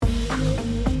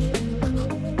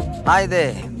Hi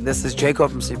there, this is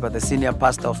Jacob Msipa, the senior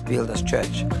pastor of Builders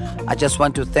Church. I just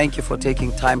want to thank you for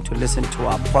taking time to listen to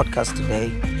our podcast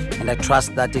today, and I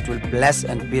trust that it will bless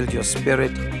and build your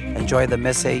spirit. Enjoy the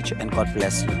message, and God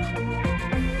bless you.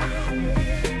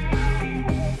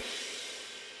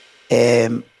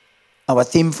 Our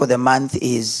theme for the month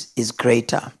is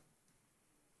greater,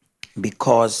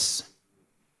 because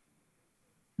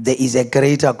there is a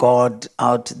greater God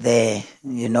out there.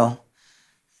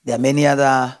 There are many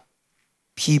other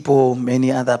people, many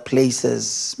other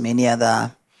places, many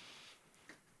other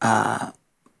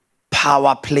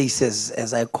power places,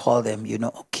 as I call them,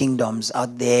 kingdoms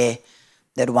out there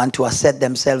that want to assert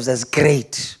themselves as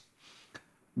great.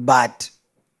 But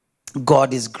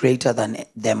God is greater than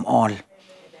them all.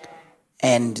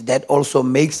 And that also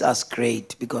makes us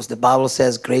great, because the Bible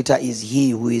says greater is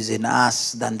he who is in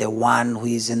us than the one who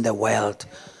is in the world.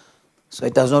 So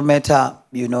it does not matter,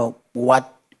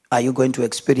 what are you going to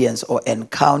experience or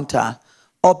encounter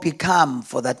or become,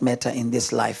 for that matter, in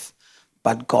this life.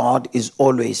 But God is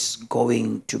always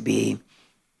going to be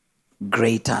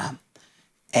greater.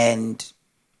 And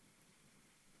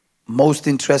most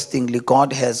interestingly,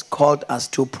 God has called us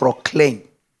to proclaim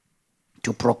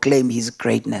his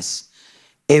greatness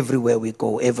everywhere we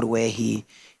go, everywhere he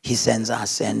sends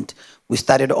us. And we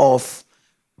started off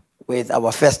with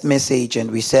our first message, and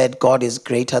we said God is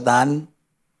greater than,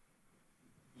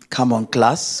 come on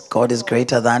class, God is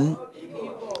greater than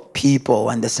people.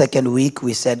 And the second week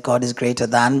we said God is greater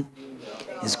than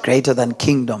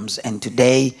kingdoms. And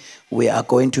today we are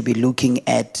going to be looking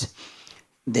at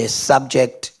the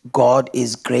subject, God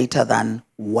is greater than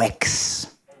works.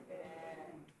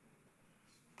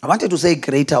 I wanted to say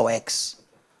greater works,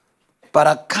 but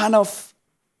I kind of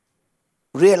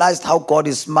realized how God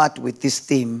is smart with this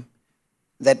theme,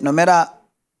 that no matter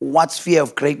what sphere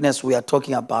of greatness we are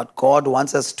talking about, God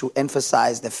wants us to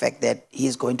emphasize the fact that he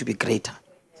is going to be greater.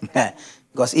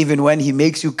 Because even when he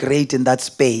makes you great in that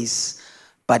space,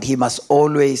 but he must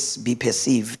always be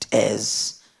perceived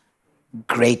as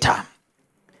greater.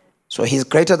 So he's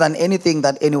greater than anything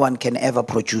that anyone can ever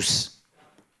produce.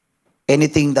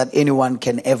 Anything that anyone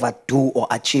can ever do or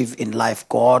achieve in life,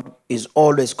 God is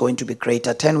always going to be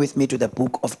greater. Turn with me to the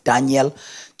book of Daniel,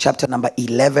 chapter number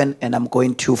 11, and I'm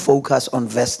going to focus on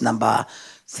verse number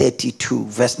 32.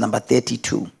 Verse number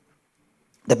 32.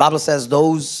 The Bible says,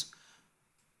 those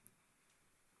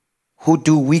who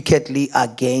do wickedly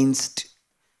against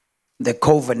the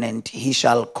covenant, he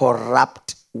shall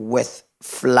corrupt with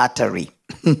flattery.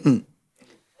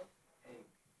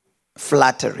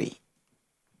 Flattery.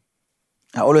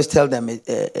 I always tell them, in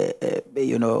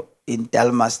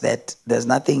Delmas, that there's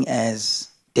nothing as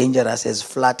dangerous as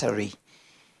flattery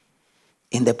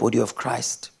in the body of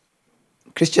Christ.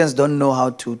 Christians don't know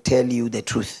how to tell you the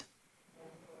truth.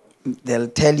 They'll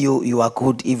tell you you are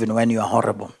good even when you are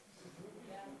horrible.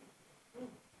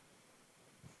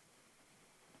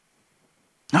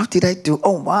 How did I do?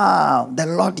 Oh, wow, the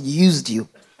Lord used you.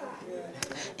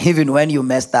 Even when you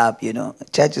messed up,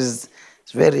 church is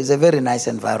a very nice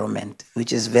environment,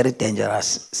 which is very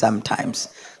dangerous sometimes.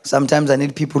 Sometimes I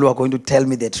need people who are going to tell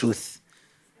me the truth.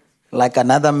 Like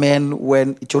another man,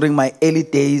 during my early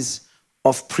days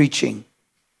of preaching,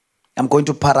 I'm going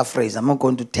to paraphrase. I'm not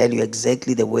going to tell you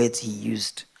exactly the words he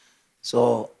used.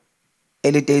 So,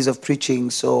 early days of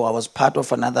preaching, so I was part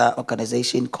of another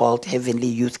organization called Heavenly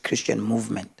Youth Christian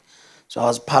Movement. So I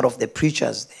was part of the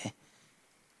preachers there.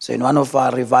 So in one of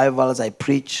our revivals, I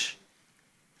preach.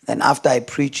 Then after I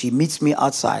preach, he meets me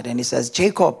outside and he says,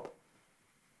 Jacob,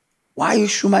 why are you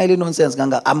shumaili nonsense,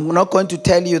 Ganga? I'm not going to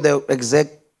tell you the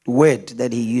exact word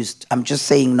that he used. I'm just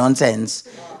saying nonsense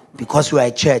because we are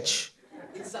a church.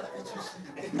 Which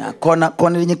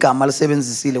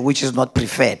is not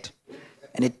preferred.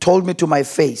 And he told me to my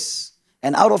face,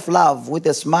 and out of love, with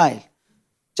a smile,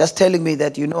 just telling me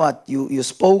that, you know what, you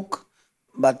spoke,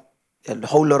 but a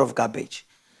whole lot of garbage.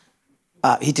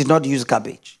 He did not use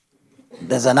garbage.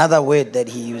 There's another word that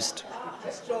he used.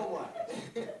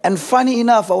 And funny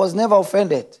enough, I was never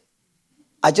offended.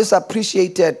 I just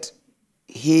appreciated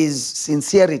his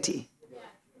sincerity.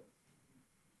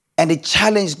 And it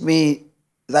challenged me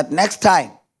that next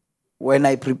time when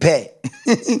I prepare,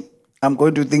 I'm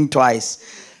going to think twice.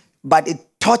 But it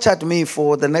tortured me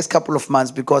for the next couple of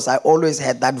months, because I always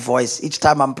had that voice. Each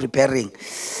time I'm preparing,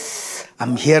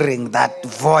 I'm hearing that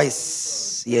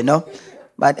voice,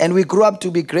 And we grew up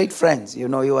to be great friends.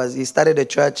 He started a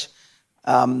church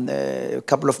a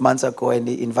couple of months ago, and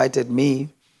he invited me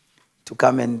to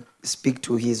come and speak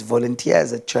to his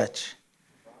volunteers at church.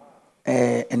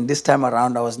 And this time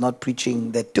around, I was not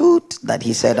preaching the toot that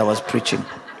he said I was preaching.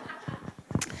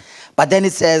 But then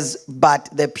it says, but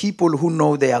the people who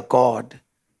know their God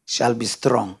shall be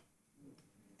strong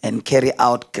and carry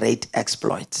out great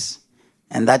exploits.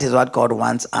 And that is what God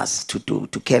wants us to do,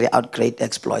 to carry out great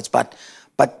exploits. But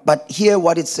here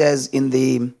what it says in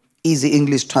the Easy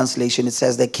English translation, it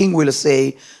says the king will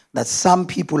say that some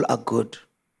people are good.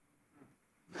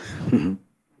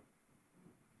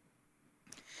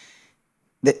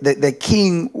 The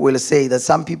king will say that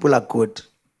some people are good.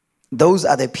 Those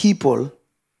are the people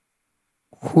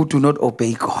who do not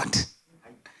obey God.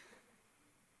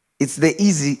 It's the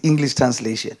Easy English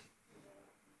translation.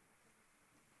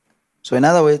 So in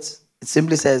other words, it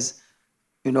simply says,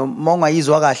 it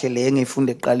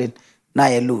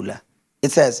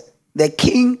says, the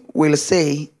king will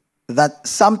say that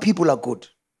some people are good,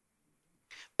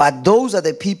 but those are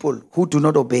the people who do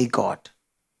not obey God.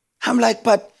 I'm like,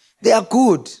 but they are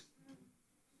good.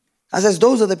 I says,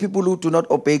 those are the people who do not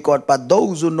obey God, but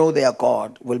those who know their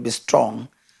God will be strong.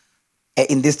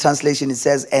 In this translation, it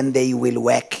says, and they will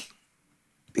work.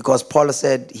 Because Paul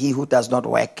said, he who does not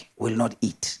work will not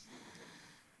eat.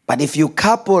 But if you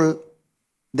couple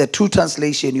the two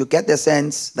translation, you get the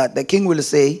sense that the king will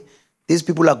say, these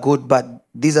people are good, but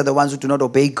these are the ones who do not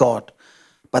obey God.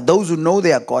 But those who know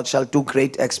their God shall do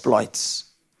great exploits.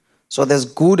 So there's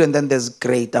good and then there's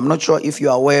great. I'm not sure if you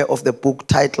are aware of the book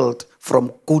titled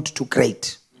From Good to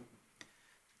Great.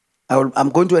 I'm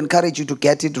going to encourage you to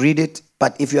get it, read it.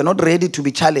 But if you're not ready to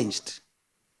be challenged,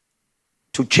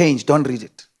 to change, don't read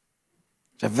it.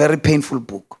 It's a very painful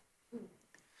book.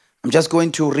 I'm just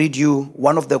going to read you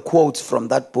one of the quotes from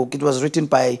that book. It was written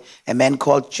by a man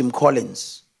called Jim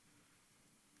Collins.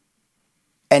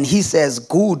 And he says,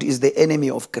 good is the enemy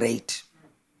of great.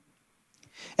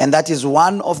 And that is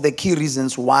one of the key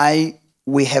reasons why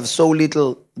we have so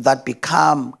little that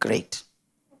become great.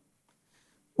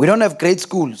 We don't have great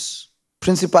schools,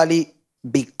 principally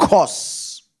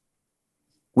because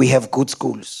we have good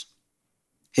schools.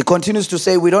 He continues to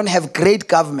say, we don't have great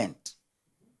government,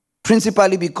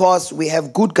 principally because we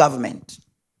have good government.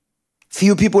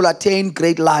 Few people attain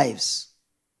great lives,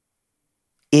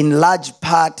 in large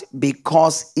part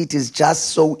because it is just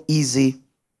so easy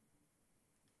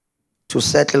to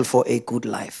settle for a good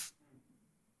life.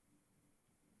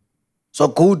 So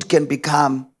good can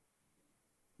become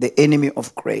the enemy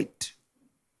of great.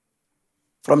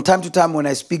 From time to time when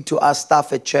I speak to our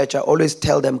staff at church, I always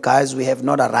tell them, guys, we have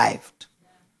not arrived.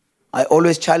 I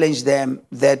always challenge them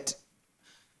that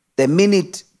the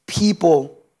minute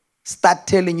people start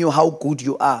telling you how good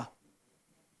you are,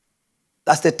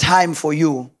 that's the time for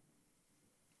you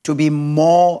to be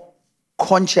more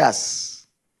conscious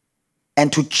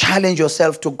and to challenge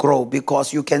yourself to grow,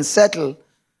 because you can settle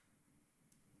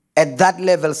at that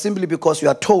level simply because you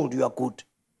are told you are good.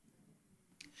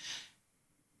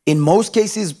 In most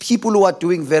cases, people who are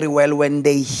doing very well, when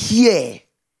they hear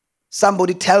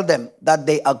somebody tell them that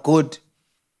they are good,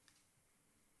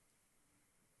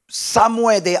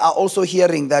 somewhere they are also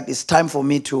hearing that it's time for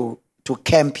me to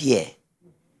camp here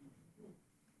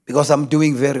because I'm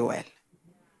doing very well.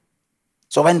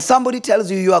 So when somebody tells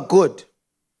you you are good,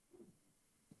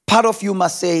 part of you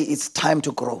must say it's time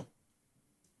to grow.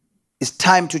 It's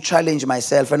time to challenge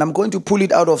myself. And I'm going to pull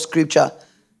it out of scripture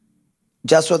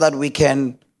just so that we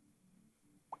can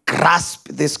grasp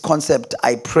this concept.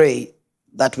 I pray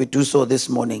that we do so this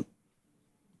morning.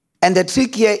 And the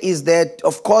trick here is that,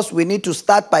 of course, we need to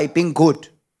start by being good.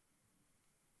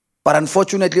 But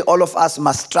unfortunately, all of us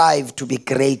must strive to be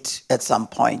great at some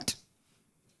point.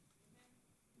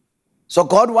 So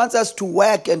God wants us to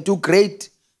work and do great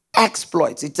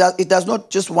exploits. It does not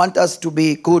just want us to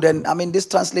be good. And I mean, this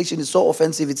translation is so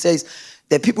offensive. It says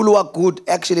the people who are good,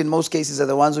 actually in most cases, are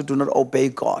the ones who do not obey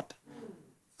God.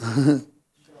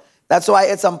 That's why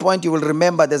at some point you will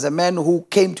remember there's a man who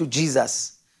came to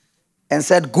Jesus and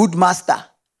said, good master.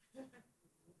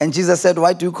 And Jesus said,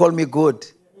 why do you call me good?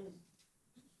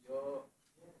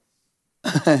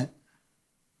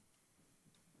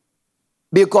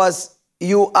 Because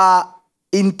you are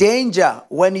in danger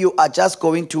when you are just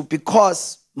going to,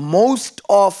 because most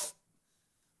of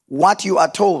what you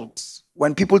are told,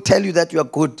 when people tell you that you are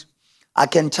good, I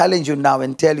can challenge you now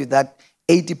and tell you that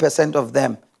 80% of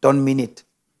them don't mean it.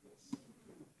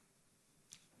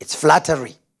 It's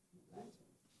flattery.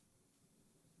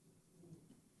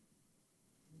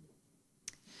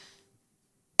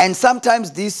 And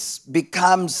sometimes this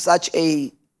becomes such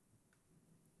a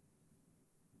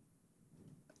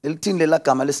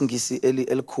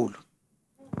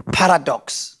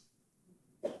paradox,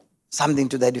 something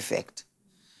to that effect.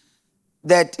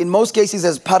 That in most cases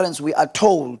as parents, we are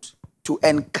told to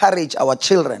encourage our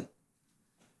children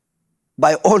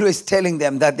by always telling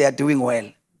them that they are doing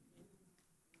well.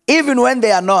 even when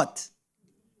they are not.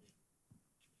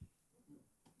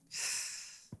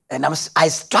 And I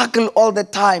struggle all the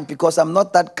time because I'm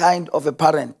not that kind of a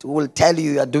parent who will tell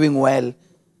you are doing well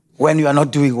when you are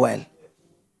not doing well.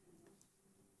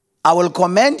 I will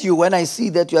commend you when I see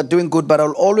that you are doing good, but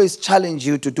I'll always challenge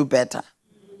you to do better.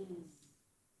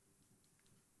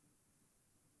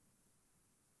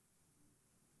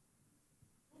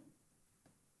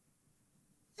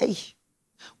 Hey,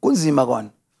 kunzima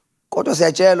kona. Kodwa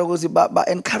siyatshela ukuthi ba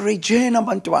encourage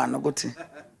abantwana ukuthi.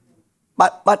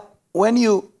 But when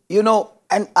you know,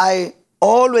 and I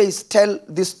always tell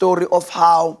this story of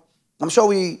how, I'm sure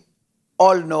we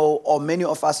all know, or many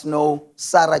of us know,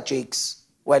 Sarah Jakes.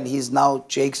 Well, he's now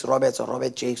Jakes Roberts or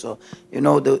Robert Jakes, or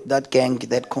that gang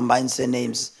that combines their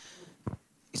names.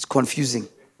 It's confusing.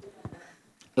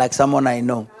 Like someone I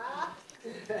know.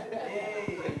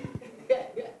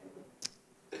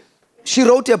 She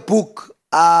wrote a book,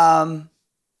 I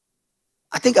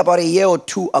think about a year or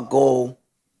two ago.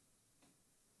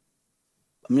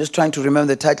 I'm just trying to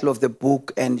remember the title of the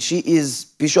book, and she is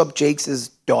Bishop Jakes'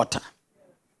 daughter.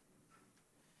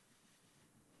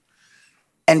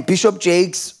 And Bishop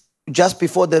Jakes, just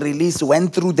before the release,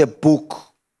 went through the book.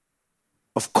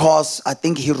 Of course, I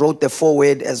think he wrote the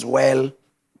foreword as well,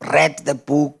 read the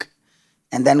book,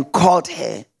 and then called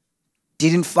her.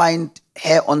 Didn't find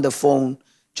her on the phone,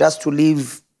 just to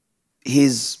leave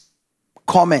his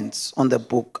comments on the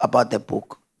book, about the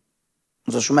book.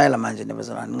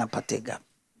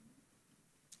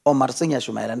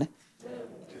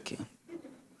 Okay.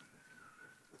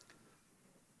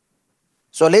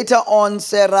 So later on,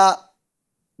 Sarah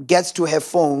gets to her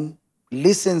phone,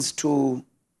 listens to,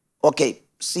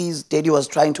 sees Daddy was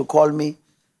trying to call me,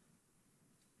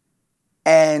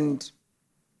 and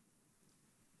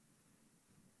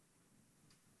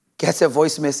gets a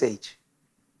voice message.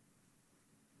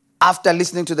 After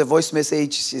listening to the voice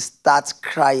message, she starts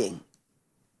crying.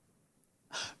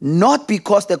 Not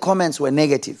because the comments were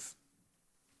negative,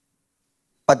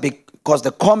 but because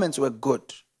the comments were good.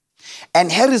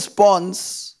 And her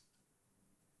response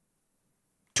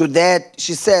to that,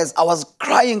 she says, I was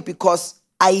crying because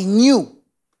I knew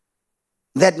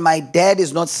that my dad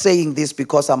is not saying this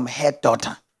because I'm her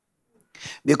daughter.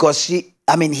 Because he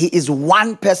is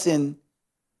one person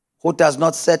who does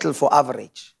not settle for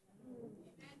average.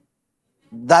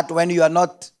 That when you are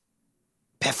not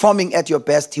performing at your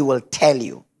best, he will tell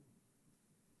you.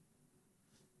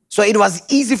 So it was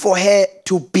easy for her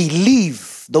to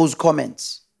believe those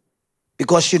comments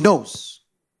because she knows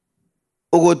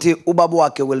ukuthi ubaba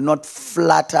wakhe will not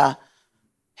flatter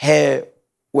her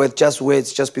with just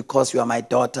words just because you are my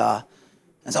daughter.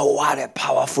 And so what a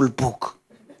powerful book.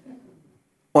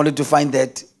 Only to find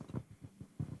that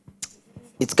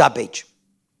it's garbage.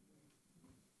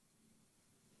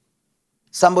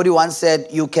 Somebody once said,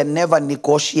 you can never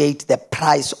negotiate the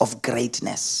price of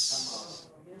greatness.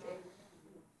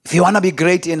 If you want to be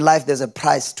great in life, there's a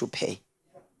price to pay.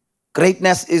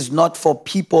 Greatness is not for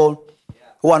people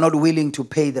who are not willing to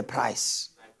pay the price.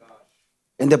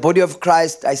 In the body of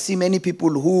Christ, I see many people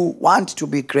who want to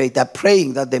be great. They're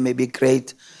praying that they may be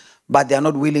great, but they're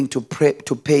not willing to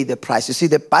pay the price. You see,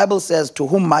 the Bible says, to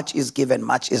whom much is given,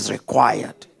 much is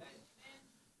required.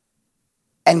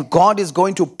 And God is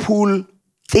going to pull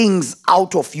things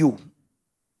out of you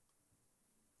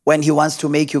when he wants to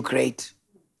make you great,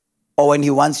 or when he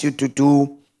wants you to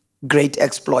do great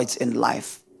exploits in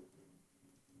life.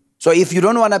 So if you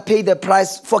don't want to pay the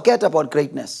price, forget about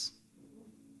greatness.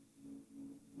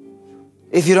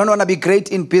 If you don't want to be great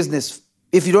in business,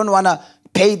 if you don't want to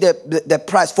pay the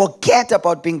price, forget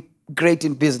about being great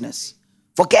in business.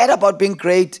 Forget about being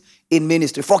great in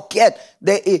ministry. Forget.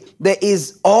 There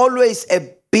is always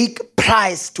a big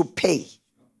price to pay.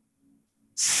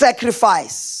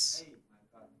 Sacrifice.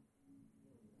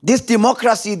 This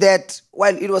democracy that,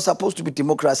 well, it was supposed to be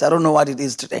democracy. I don't know what it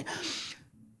is today.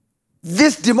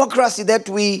 This democracy that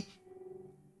we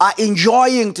are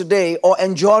enjoying today, or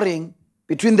enduring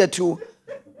between the two,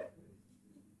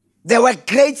 there were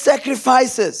great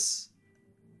sacrifices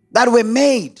that were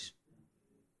made.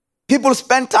 People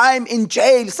spent time in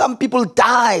jail. Some people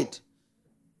died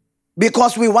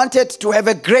because we wanted to have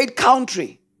a great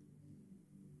country.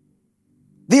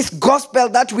 This gospel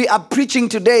that we are preaching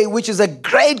today, which is a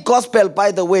great gospel,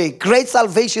 by the way, great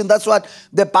salvation, that's what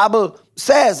the Bible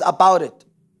says about it.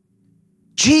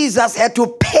 Jesus had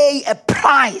to pay a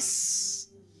price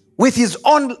with his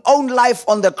own life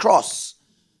on the cross.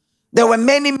 There were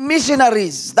many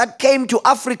missionaries that came to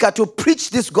Africa to preach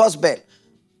this gospel.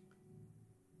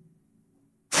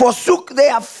 Forsook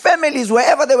their families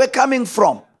wherever they were coming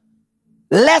from.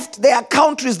 Left their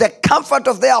countries, the comfort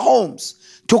of their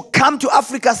homes, to come to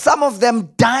Africa. Some of them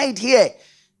died here,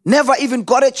 never even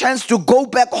got a chance to go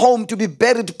back home to be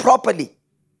buried properly,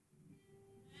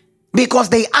 because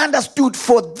they understood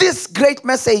for this great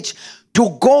message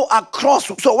to go across.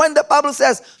 So when the Bible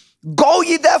says, go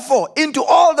ye therefore into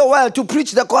all the world to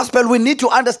preach the gospel, we need to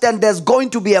understand there's going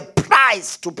to be a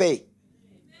price to pay.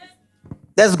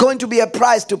 There's going to be a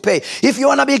price to pay. If you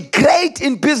want to be great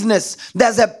in business,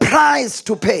 there's a price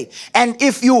to pay. And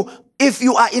if you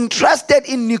are interested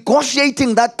in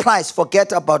negotiating that price,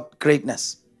 forget about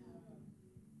greatness.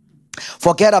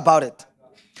 Forget about it.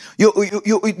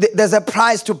 There's a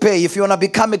price to pay. If you want to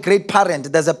become a great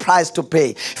parent, there's a price to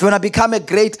pay. If you want to become a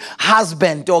great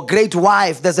husband or great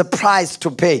wife, there's a price to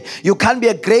pay. You can't be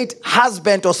a great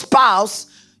husband or spouse,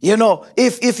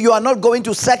 if you are not going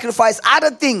to sacrifice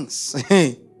other things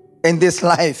in this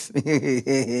life.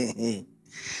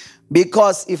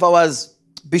 Because if I was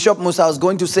Bishop Musa, I was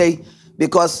going to say,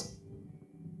 because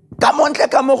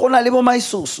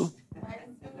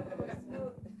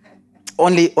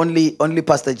only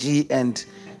Pastor G and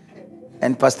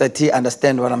Pastor T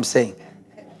understand what I'm saying.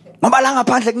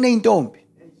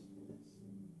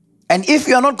 And if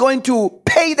you are not going to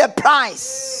pay the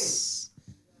price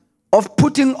of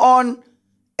putting on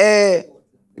the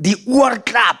World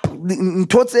Cup,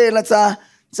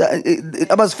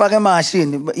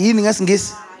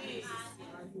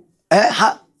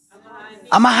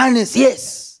 Amahanis,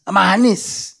 yes,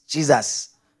 Amahanis, Jesus.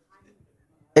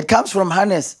 It comes from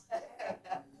harness.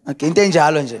 Okay,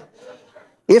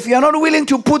 if you're not willing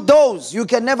to put those, you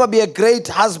can never be a great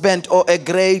husband or a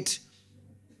great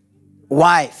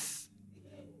wife.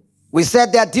 We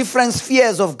said there are different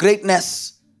spheres of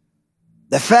greatness.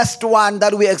 The first one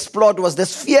that we explored was the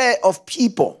sphere of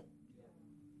people.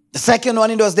 The second one,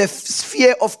 it was the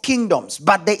sphere of kingdoms.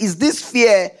 But there is this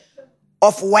sphere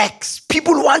of works.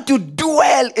 People want to do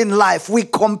well in life. We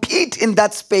compete in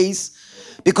that space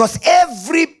because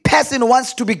every person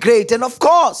wants to be great. And of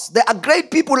course, there are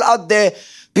great people out there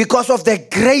because of the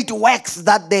great works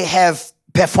that they have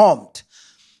performed.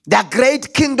 There are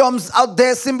great kingdoms out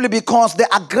there simply because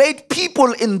there are great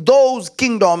people in those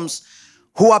kingdoms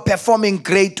who are performing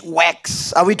great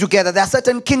works. Are we together? There are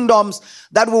certain kingdoms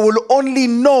that we will only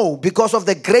know because of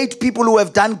the great people who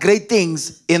have done great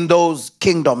things in those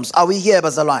kingdoms. Are we here,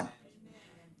 Bazalwane?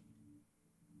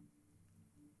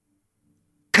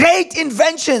 Great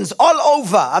inventions all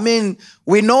over. I mean,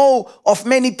 we know of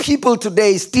many people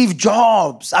today, Steve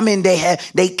Jobs. I mean,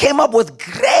 they came up with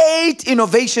great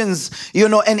innovations,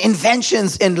 and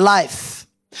inventions in life.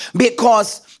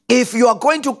 Because if you are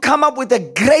going to come up with a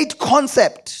great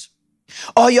concept,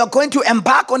 or you're going to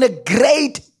embark on a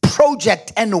great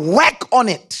project and work on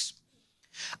it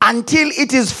until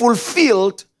it is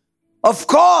fulfilled, of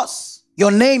course,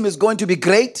 your name is going to be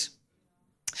great,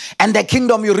 and the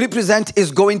kingdom you represent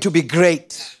is going to be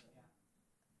great.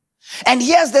 And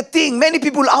here's the thing, many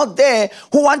people out there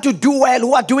who want to do well,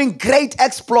 who are doing great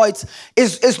exploits,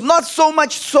 is not so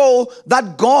much so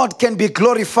that God can be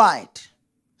glorified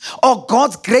or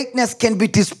God's greatness can be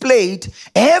displayed.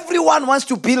 Everyone wants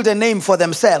to build a name for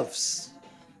themselves.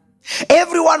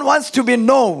 Everyone wants to be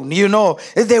known,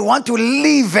 They want to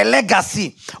leave a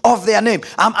legacy of their name.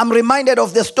 I'm reminded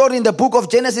of the story in the book of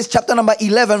Genesis chapter number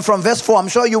 11 from verse 4. I'm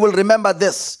sure you will remember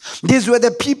this. These were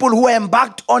the people who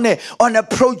embarked on a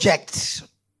project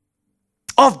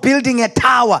of building a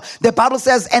tower. The Bible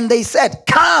says, and they said,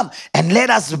 come and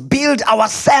let us build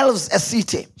ourselves a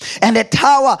city and a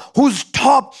tower whose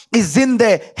top is in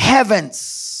the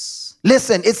heavens.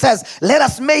 Listen, it says, let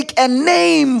us make a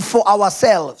name for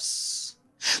ourselves.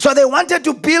 So they wanted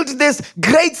to build this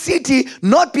great city,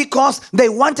 not because they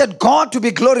wanted God to be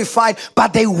glorified,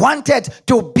 but they wanted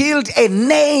to build a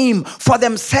name for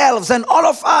themselves. And all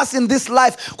of us in this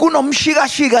life,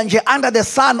 under the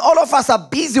sun, all of us are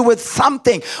busy with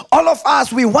something. All of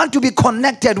us, we want to be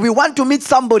connected. We want to meet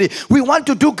somebody. We want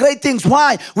to do great things.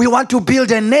 Why? We want to build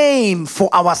a name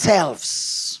for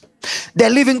ourselves. The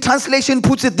Living Translation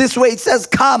puts it this way. It says,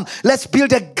 come, let's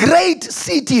build a great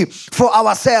city for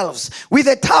ourselves with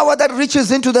a tower that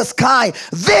reaches into the sky.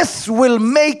 This will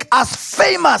make us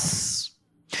famous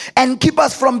and keep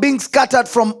us from being scattered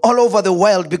from all over the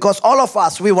world, because all of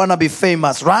us, we want to be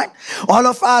famous, right? All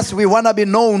of us, we want to be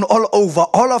known all over.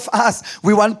 All of us,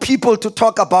 we want people to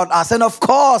talk about us. And of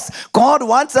course, God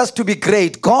wants us to be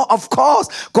great. God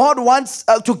wants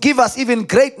to give us even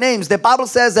great names. The Bible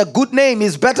says a good name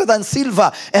is better than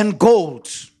silver and gold.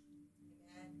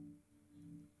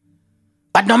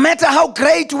 But no matter how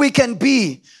great we can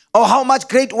be or how much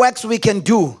great works we can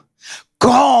do,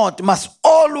 God must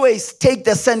always take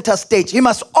the center stage. He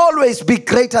must always be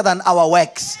greater than our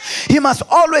works. He must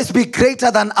always be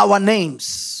greater than our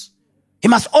names. He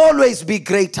must always be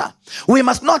greater. We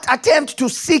must not attempt to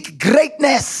seek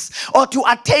greatness or to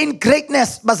attain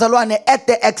greatness, bazalwane, at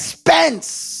the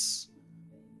expense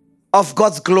of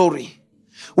God's glory.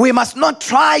 We must not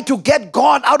try to get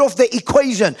God out of the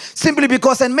equation simply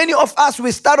because, and many of us,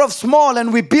 we start off small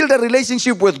and we build a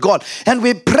relationship with God and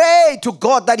we pray to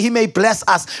God that He may bless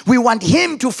us. We want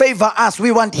Him to favor us.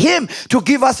 We want Him to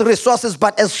give us resources.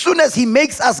 But as soon as He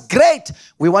makes us great,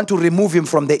 we want to remove Him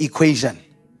from the equation.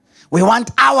 We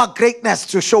want our greatness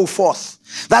to show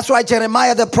forth. That's why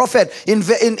Jeremiah the prophet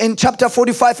in chapter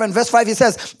 45 and verse 5, he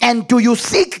says, and do you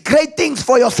seek great things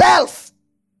for yourself?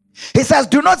 He says,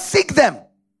 do not seek them.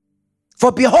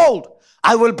 For behold,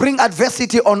 I will bring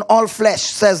adversity on all flesh,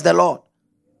 says the Lord.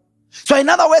 So in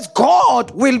other words, God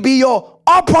will be your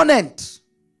opponent.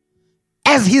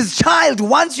 As His child,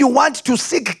 once you want to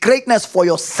seek greatness for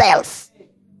yourself,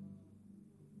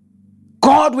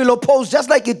 God will oppose, just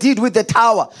like He did with the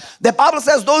tower. The Bible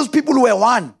says those people were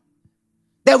one.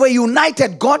 They were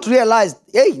united. God realized,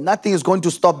 hey, nothing is going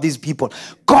to stop these people.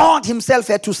 God Himself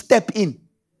had to step in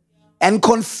and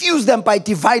confuse them by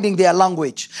dividing their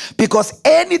language. Because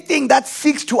anything that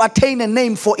seeks to attain a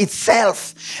name for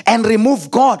itself and remove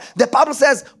God, the Bible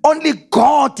says only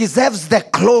God deserves the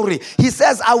glory. He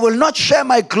says, I will not share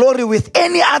my glory with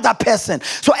any other person.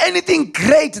 So anything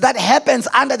great that happens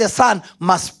under the sun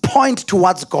must point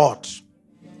towards God.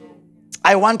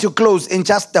 I want to close in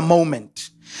just a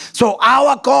moment. So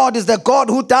our God is the God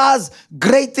who does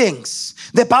great things.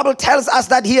 The Bible tells us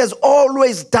that He has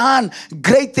always done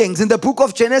great things. In the book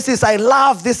of Genesis, I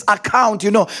love this account,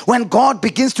 when God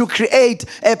begins to create.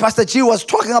 Pastor G was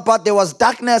talking about there was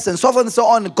darkness and so forth and so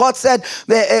on. God said,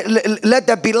 let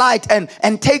there be light.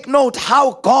 And take note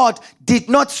how God did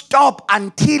not stop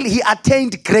until He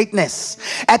attained greatness.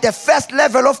 At the first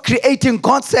level of creating,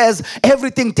 God says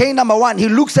everything, day number one, He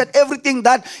looks at everything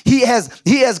that He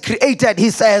has created. He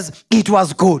says, it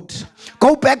was good.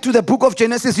 Go back to the book of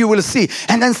Genesis, you will see.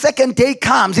 And then second day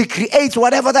comes, He creates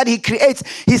whatever that He creates.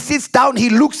 He sits down, He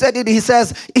looks at it, He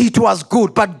says, it was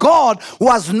good. But God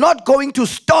was not going to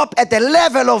stop at the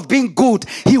level of being good.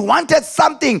 He wanted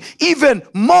something even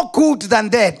more good than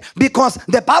that. Because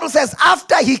the Bible says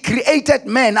after He created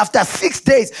man, after 6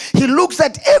 days, He looks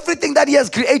at everything that He has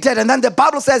created. And then the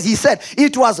Bible says, He said,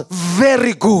 it was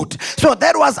very good. So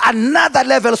that was another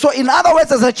level. So in other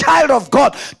words, as a child of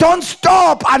God, don't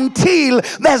stop until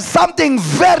there's something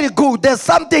very good, there's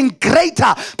something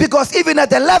greater, because even at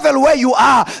the level where you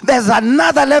are, there's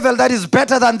another level that is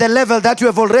better than the level that you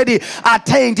have already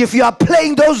attained. If you are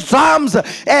playing those drums,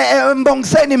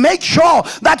 make sure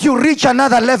that you reach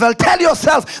another level. Tell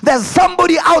yourself, there's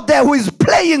somebody out there who is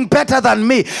playing better than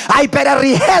me. I better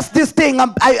rehearse this thing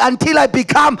until I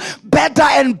become better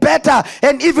and better.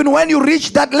 And even when you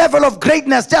reach that level of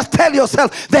greatness, just tell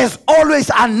yourself, there's always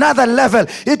another level.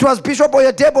 It was Bishop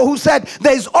Oyedebo who said,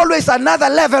 there is always another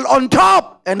level on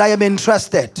top, and I am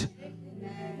interested.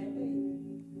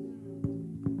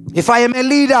 If I am a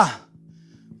leader,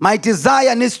 my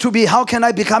desire needs to be, how can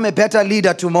I become a better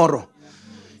leader tomorrow?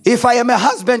 If I am a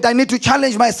husband, I need to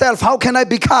challenge myself. How can I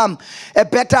become a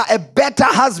better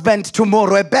husband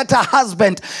tomorrow? A better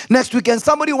husband next week. And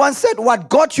somebody once said, what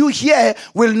got you here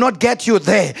will not get you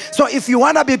there. So if you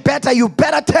want to be better, you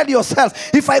better tell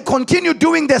yourself, if I continue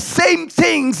doing the same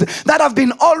things that I've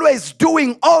been always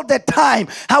doing all the time,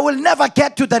 I will never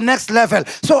get to the next level.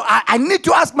 So I need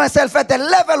to ask myself, at the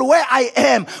level where I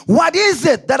am, what is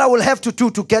it that I will have to do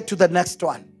to get to the next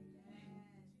one?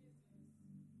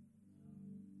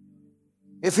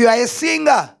 If you are a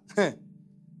singer,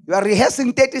 you are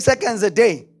rehearsing 30 seconds a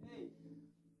day.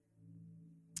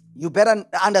 You better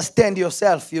understand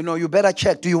yourself. You better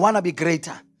check. Do you want to be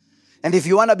greater? And if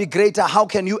you want to be greater, how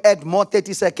can you add more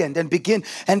 30 seconds and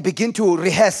begin to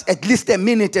rehearse at least a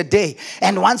minute a day?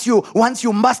 And once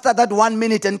you master that 1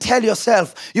 minute and tell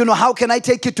yourself, how can I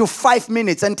take it to 5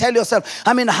 minutes? And tell yourself,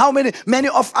 how many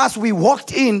of us, we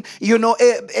walked in,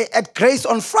 at Grace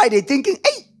on Friday thinking,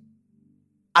 hey,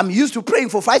 I'm used to praying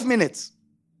for 5 minutes.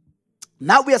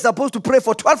 Now we are supposed to pray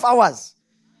for 12 hours.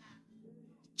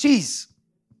 Jeez.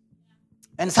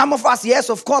 And some of us, yes,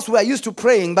 of course, we are used to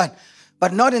praying, but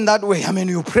not in that way.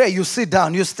 You pray, you sit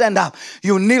down, you stand up,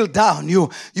 you kneel down, you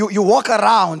walk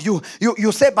around, you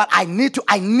say, but I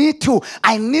need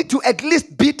to at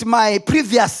least beat my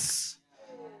previous.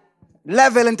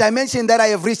 level and dimension that I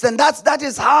have reached. And that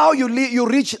is how you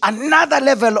reach another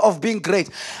level of being great.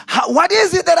 What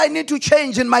is it that I need to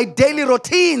change in my daily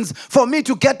routines for me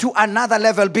to get to another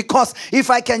level? Because if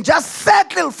I can just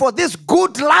settle for this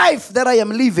good life that I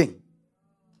am living,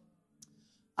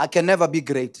 I can never be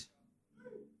great.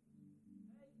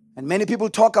 And many people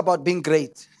talk about being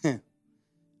great.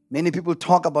 Many people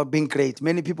talk about being great.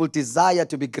 Many people desire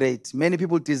to be great. Many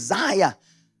people desire,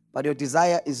 but your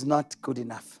desire is not good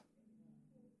enough.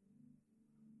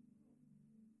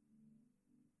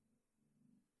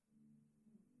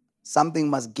 Something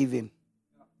must give in.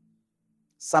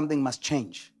 Something must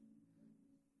change.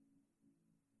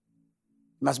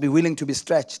 You must be willing to be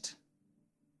stretched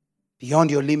beyond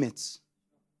your limits,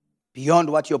 beyond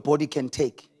what your body can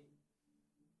take.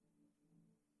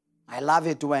 I love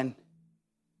it when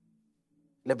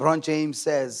LeBron James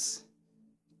says,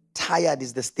 tired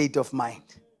is the state of mind.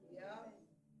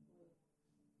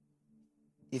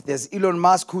 If there's Elon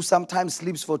Musk who sometimes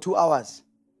sleeps for 2 hours,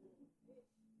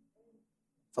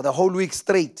 for the whole week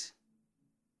straight,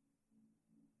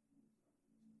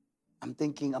 I'm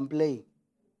thinking, I'm playing.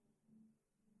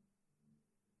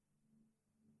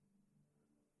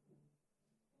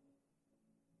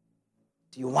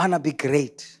 Do you want to be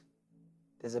great?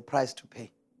 There's a price to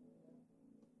pay.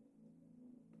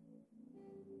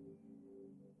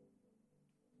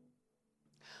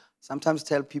 Sometimes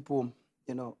tell people,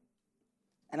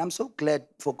 and I'm so glad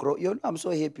for growth. I'm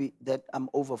so happy that I'm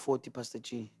over 40, Pastor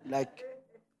G. Like,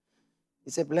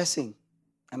 it's a blessing.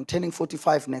 I'm turning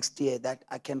 45 next year, that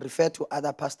I can refer to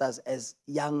other pastors as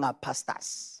younger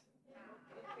pastors.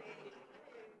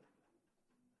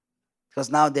 Because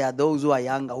now there are those who are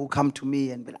younger who come to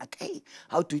me and be like, hey,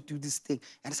 how do you do this thing?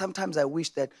 And sometimes I wish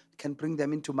that I can bring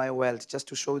them into my world just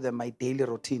to show them my daily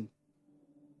routine.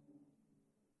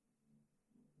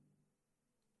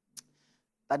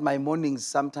 That my mornings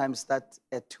sometimes start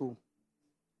at 2.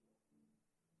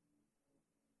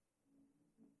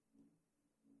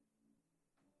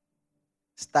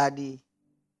 Study,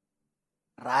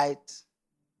 write,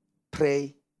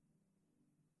 pray.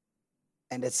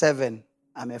 And at 7,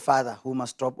 I'm a father who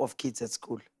must drop off kids at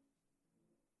school.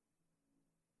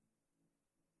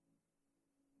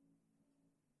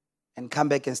 And come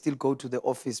back and still go to the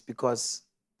office, because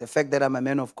the fact that I'm a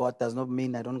man of God does not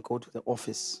mean I don't go to the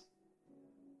office.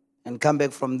 And come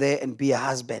back from there and be a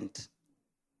husband.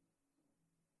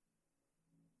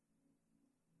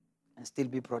 And still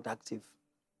be productive.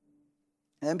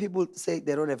 And then people say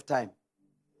they don't have time.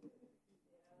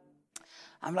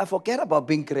 I'm like, forget about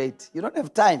being great. You don't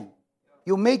have time.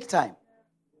 You make time.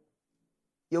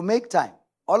 You make time.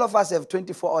 All of us have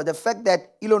 24 hours. The fact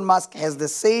that Elon Musk has the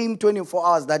same 24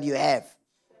 hours that you have.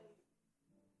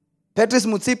 Patrice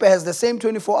Motsepe has the same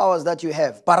 24 hours that you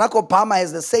have. Barack Obama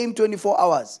has the same 24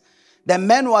 hours.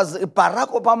 Barack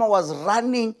Obama was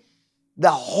running the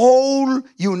whole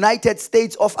United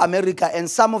States of America, and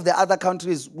some of the other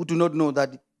countries who do not know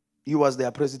that he was their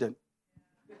president.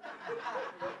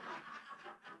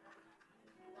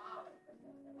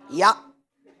 Yeah.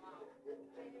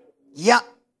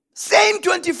 Same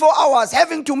 24 hours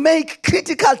having to make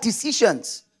critical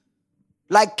decisions,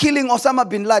 like killing Osama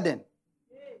bin Laden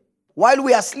while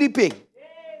we are sleeping.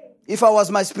 If I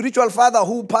was my spiritual father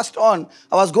who passed on,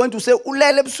 I was going to say,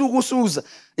 Ulele busuku suza,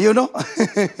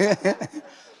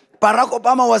 Barack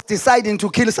Obama was deciding to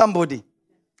kill somebody.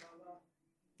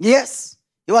 Yes,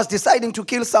 he was deciding to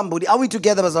kill somebody. Are we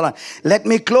together, Bazalan? Let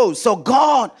me close. So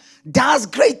God does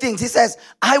great things. He says,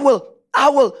 I will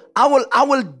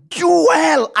do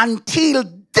well until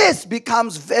this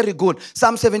becomes very good.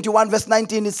 Psalm 71 verse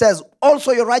 19, it says,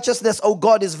 also your righteousness, O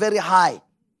God, is very high.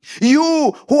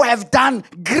 You who have done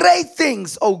great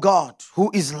things, O God, who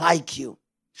is like you.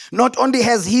 Not only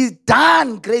has he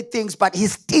done great things, but he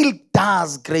still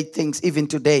does great things even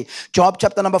today. Job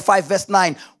chapter number 5 verse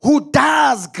 9. Who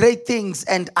does great things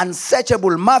and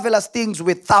unsearchable, marvelous things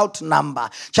without number.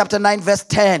 Chapter 9 verse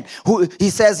 10. He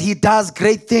says he does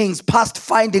great things past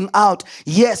finding out.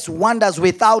 Yes, wonders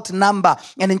without number.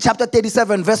 And in chapter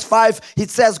 37 verse 5,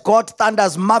 it says God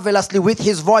thunders marvelously with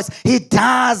his voice. He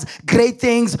does great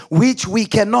things which we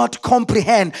cannot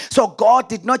comprehend. So God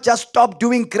did not just stop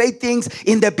doing great things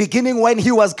in the beginning when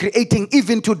he was creating.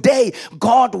 Even today,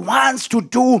 God wants to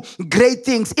do great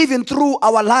things. Even through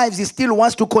our lives, he still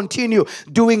wants to continue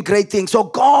doing great things. So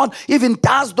God even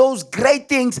does those great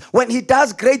things. When he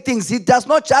does great things, he does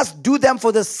not just do them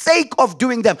for the sake of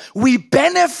doing them. We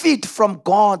benefit from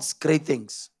God's great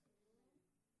things.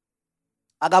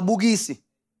 Agabugisi,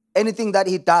 anything that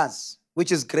he does,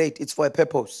 which is great, it's for a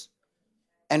purpose.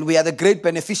 And we are the great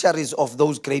beneficiaries of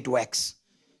those great works.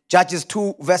 Judges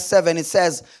 2 verse 7, it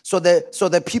says, so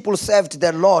the people served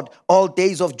their Lord all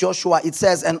days of Joshua. It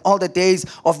says, and all the days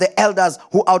of the elders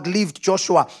who outlived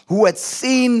Joshua, who had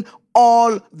seen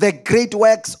all the great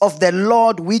works of the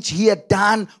Lord which he had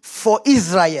done for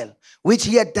Israel. Which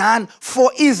he had done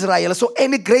for Israel. So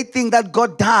any great thing that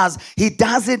God does, he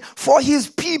does it for his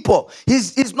people.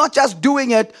 He's not just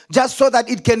doing it just so that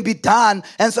it can be done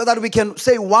and so that we can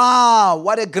say, wow,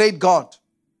 what a great God.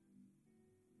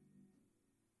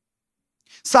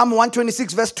 Psalm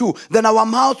 126 verse 2, then our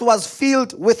mouth was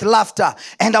filled with laughter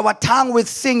and our tongue with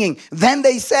singing. Then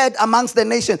they said amongst the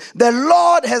nations, the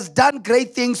Lord has done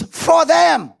great things for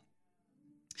them.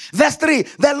 Verse 3,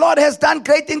 the Lord has done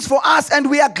great things for us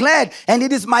and we are glad. And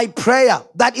it is my prayer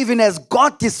that even as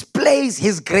God displays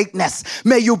his greatness,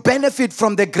 may you benefit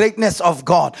from the greatness of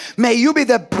God. May you be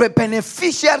the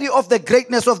beneficiary of the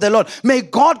greatness of the Lord. May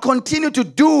God continue to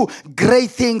do great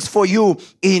things for you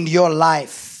in your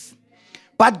life.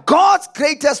 But God's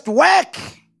greatest work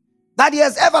that he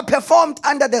has ever performed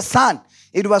under the sun,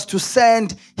 it was to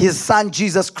send his son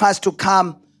Jesus Christ to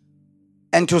come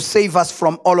and to save us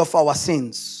from all of our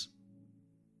sins.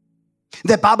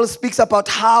 The Bible speaks about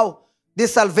how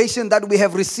this salvation that we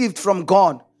have received from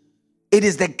God, it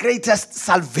is the greatest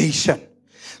salvation.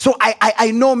 So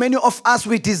I know many of us,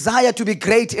 we desire to be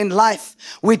great in life.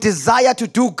 We desire to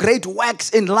do great works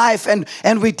in life. And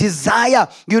we desire,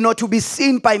 to be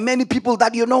seen by many people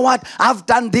that, you know what, I've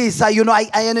done this. I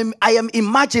am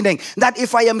imagining that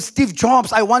if I am Steve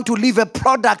Jobs, I want to leave a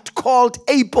product called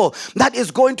Apple that is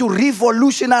going to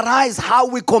revolutionize how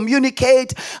we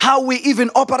communicate, how we even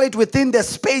operate within the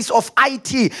space of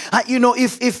IT.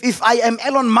 If I am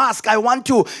Elon Musk, I want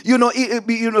to,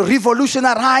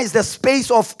 revolutionize the space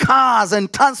of cars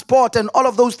and transport and all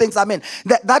of those things. I mean,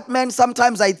 that man,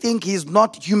 sometimes I think he's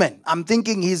not human. I'm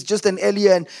thinking he's just an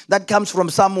alien that comes from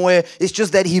somewhere. It's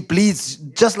just that he bleeds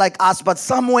just like us. But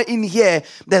somewhere in here,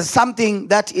 there's something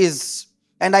that is...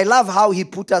 And I love how he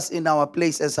put us in our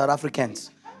place as South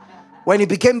Africans. When he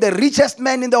became the richest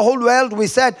man in the whole world, we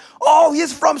said, oh,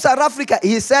 he's from South Africa.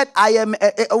 He said,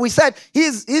 we said,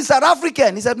 he's South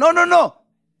African. He said, no.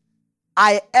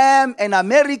 I am an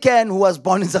American who was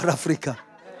born in South Africa.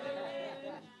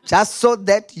 Just so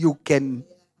that you can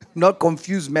not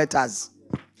confuse matters.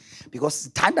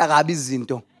 Because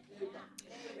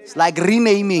it's like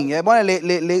renaming.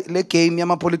 Le game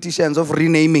yama politicians of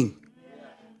renaming.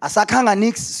 Asakanga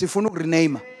nix sifunu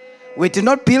rename. We did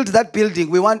not build that building.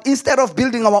 We want, instead of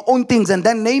building our own things and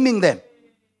then naming them,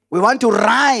 we want to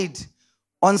ride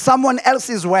on someone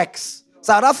else's works.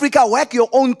 South Africa, work your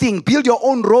own thing. Build your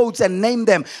own roads and name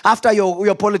them after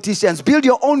your politicians. Build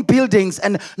your own buildings.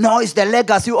 And no, it's the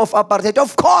legacy of apartheid.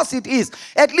 Of course it is.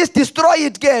 At least destroy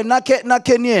it again. I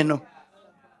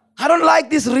don't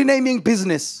like this renaming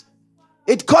business.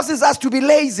 It causes us to be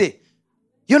lazy.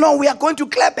 We are going to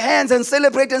clap hands and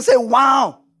celebrate and say,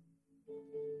 wow.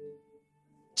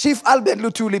 Chief Albert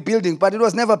Lutuli building, but it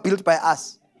was never built by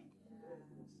us.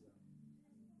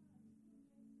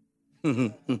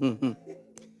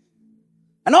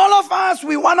 And all of us,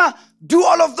 we want to do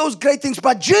all of those great things.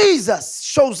 But Jesus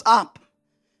shows up.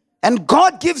 And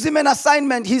God gives him an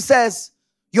assignment. He says,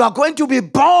 you are going to be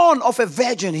born of a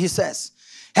virgin, he says.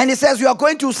 And he says, you are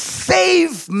going to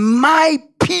save my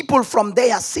people from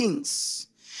their sins.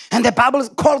 And the Bible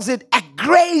calls it a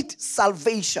great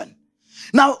salvation.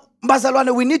 Now,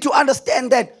 Bazalwane, we need to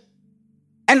understand that.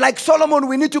 And like Solomon,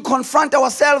 we need to confront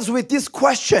ourselves with this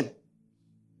question.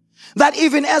 That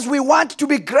even as we want to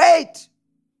be great,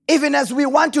 even as we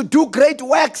want to do great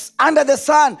works under the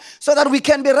sun so that we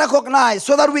can be recognized,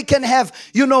 so that we can have,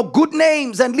 good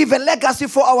names and leave a legacy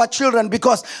for our children.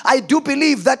 Because I do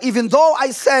believe that even though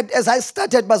I said, as I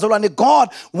started, Bazalwane, God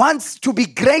wants to be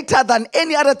greater than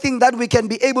any other thing that we can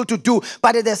be able to do.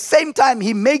 But at the same time,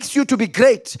 he makes you to be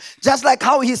great. Just like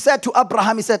how he said to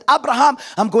Abraham, he said, Abraham,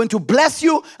 I'm going to bless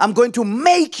you. I'm going to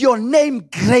make your name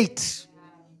great.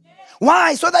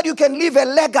 Why? So that you can leave a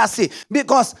legacy.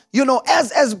 Because,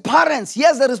 as parents,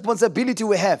 here's the responsibility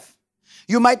we have.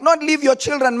 You might not leave your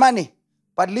children money,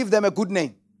 but leave them a good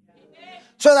name.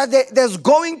 So that there's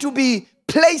going to be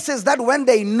places that when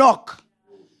they knock,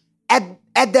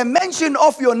 at the mention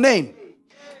of your name,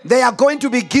 they are going to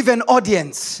be given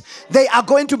audience. They are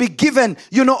going to be given,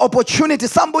 opportunity.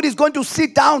 Somebody's going to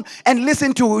sit down and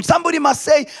listen to you. Somebody must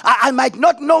say, I might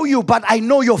not know you, but I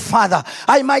know your father.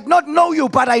 I might not know you,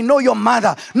 but I know your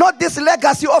mother. Not this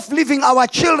legacy of leaving our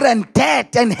children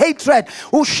dead and hatred.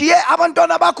 In such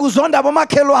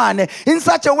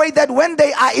a way that when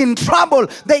they are in trouble,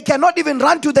 they cannot even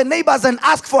run to the neighbors and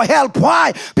ask for help.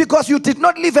 Why? Because you did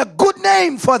not leave a good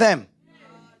name for them.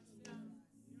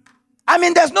 I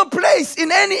mean, there's no place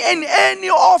in any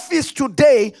office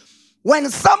today when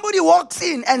somebody walks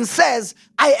in and says,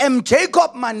 I am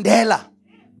Jacob Mandela.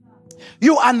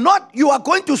 You are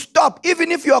going to stop.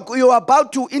 Even if you are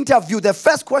about to interview, the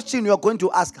first question you are going to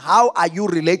ask, how are you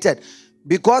related?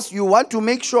 Because you want to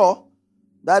make sure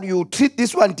that you treat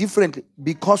this one differently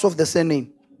because of the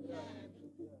surname.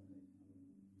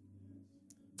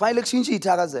 Finally, kushintsha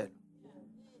ithakazelo.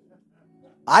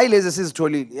 Hayi lezi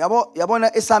sizitholile.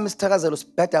 Yabona esami isithakazelo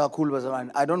sibheda kakhulu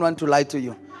bazalwane. I don't want to lie to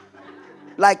you.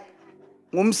 Like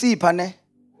ngumsipha ne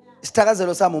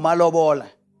isithakazelo sami umalobola.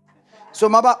 So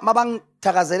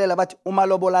mabangithakazelela bathi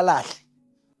umalobola lahle.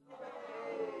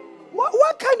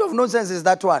 What kind of nonsense is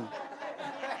that one?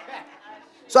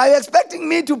 So are you expecting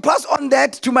me to pass on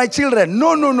that to my children?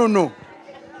 No. No.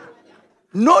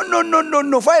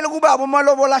 Fayele kuba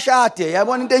umalobola shade.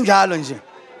 Yabona into enjalo nje.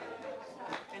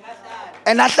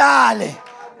 And ahlale.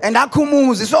 And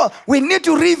akhumuze. So we need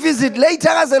to revisit later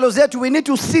thakazelo zethu. We need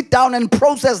to sit down and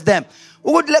process them.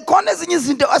 And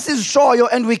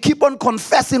we keep on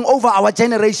confessing over our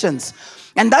generations.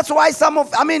 And that's why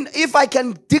if I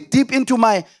can dig deep into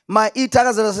my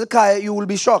ithakazelo sekhaya, you will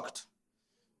be shocked.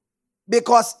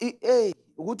 Because so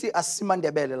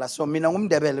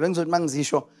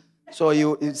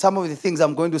some of the things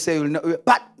I'm going to say, you'll know,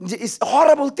 but it's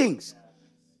horrible things.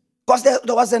 Because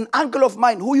there was an uncle of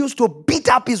mine who used to beat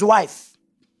up his wife.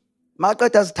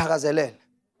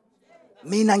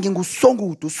 Mina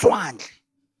ngingusongudu swandle.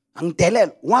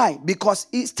 Angitelele. Why? Because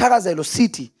it's Thakazelo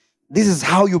City. This is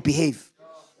how you behave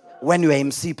when you are in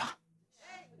Msipa.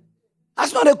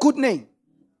 That's not a good name.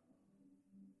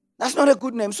 That's not a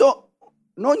good name. So,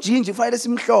 no njinji fanele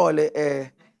simhlole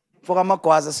for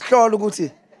amagwaza sihlole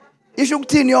ukuthi isho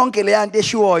ukuthini yonke le yanto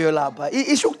eshiwoyo lapha.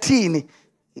 Isho ukuthini?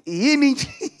 Yini nje?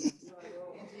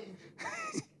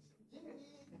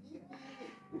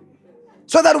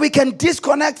 So that we can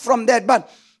disconnect from that. But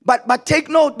take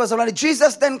note, Bazalwane,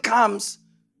 Jesus then comes.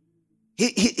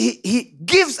 He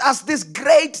gives us this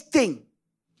great thing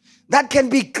that can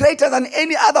be greater than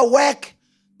any other work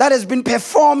that has been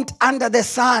performed under the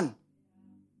sun.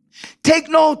 Take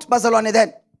note, Bazalwane,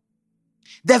 that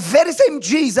the very same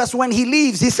Jesus, when he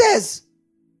leaves, he says,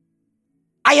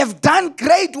 I have done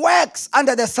great works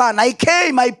under the sun. I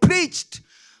came, I preached,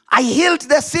 I healed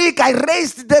the sick, I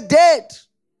raised the dead.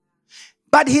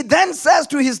 But he then says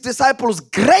to his disciples,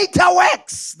 greater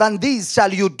works than these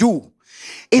shall you do.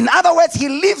 In other words, he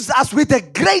leaves us with the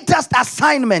greatest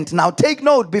assignment. Now take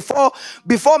note, before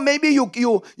maybe you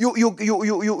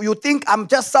think I'm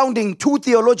just sounding too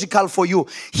theological for you.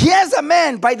 Here's a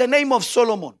man by the name of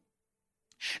Solomon.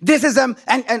 This is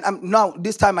now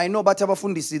this time I know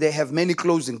Batabafundisi, they have many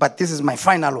closing, but this is my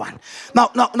final one.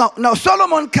 Now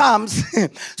Solomon comes.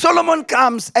 Solomon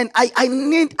comes, and I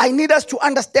need us to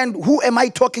understand, who am I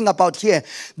talking about here?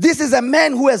 This is a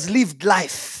man who has lived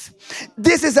life.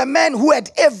 This is a man who had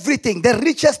everything, the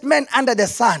richest man under the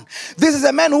sun. This is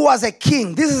a man who was a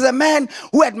king. This is a man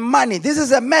who had money. This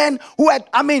is a man who had,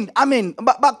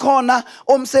 bakona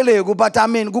omselegu, but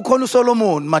kukhona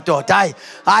Solomon, madoda.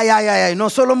 No,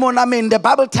 Solomon, the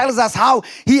Bible tells us how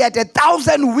he had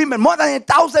 1,000 women, more than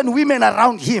 1,000 women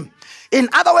around him. In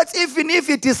other words, even if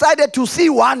he decided to see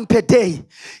one per day,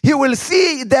 he will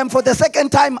see them for the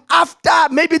second time after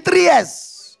maybe 3 years.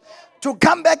 To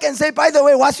come back and say, by the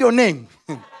way, what's your name?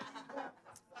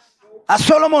 A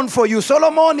Solomon for you.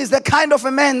 Solomon is the kind of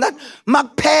a man that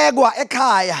makphekwa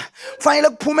ekhaya.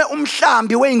 Fanele kuphume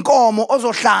umhlambi weinkomo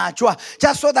ozohlatshwa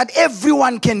just so that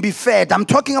everyone can be fed. I'm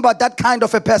talking about that kind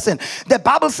of a person. The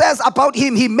Bible says about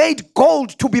him, he made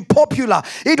gold to be popular.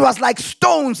 It was like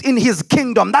stones in his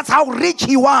kingdom. That's how rich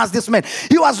he was, this man.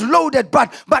 He was loaded,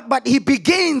 but he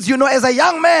begins, as a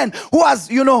young man who was,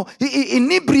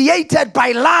 inebriated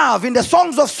by love. In the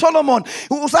Songs of Solomon,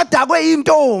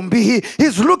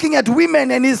 he's looking at women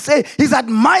and he's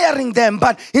admiring them.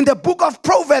 But in the book of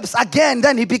Proverbs, again,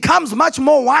 then he becomes much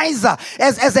more wiser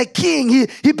as a king.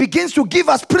 He begins to give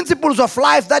us principles of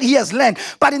life that he has learned.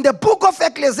 But in the book of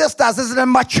Ecclesiastes, as a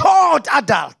matured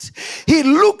adult, he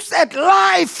looks at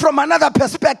life from another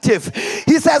perspective.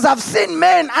 He says, I've seen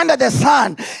men under the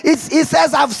sun. He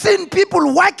says, I've seen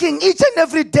people working each and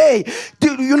every day,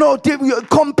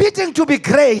 competing to be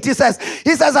great. He says,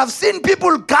 I've seen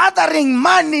people gathering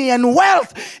money and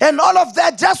wealth and all of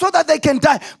that just so that they can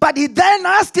die. But he then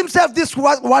asked himself this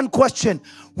one question: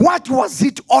 what was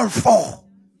it all for?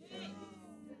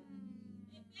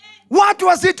 What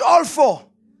was it all for?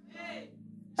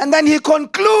 And then he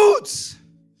concludes,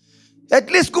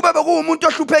 at least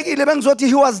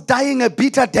he was dying a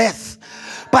bitter death.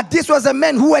 But this was a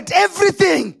man who had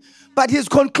everything. But his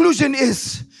conclusion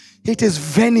is, It is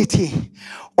vanity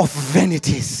of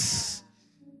vanities.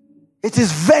 It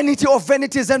is vanity of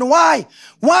vanities. And why?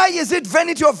 Why is it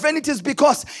vanity of vanities?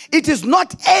 Because it is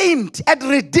not aimed at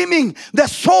redeeming the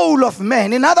soul of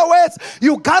man. In other words,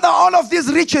 you gather all of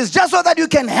these riches just so that you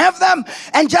can have them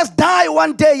and just die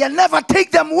one day and never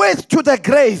take them with to the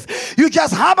grave. You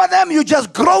just harbor them, you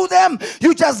just grow them,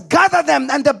 you just gather them.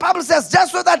 And the Bible says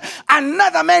just so that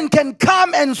another man can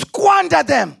come and squander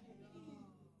them.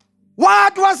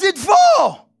 What was it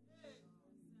for?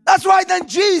 That's why then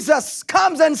Jesus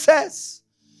comes and says,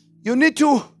 you need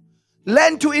to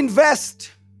learn to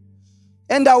invest.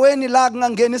 Endaweni la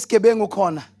kungangena isigebengu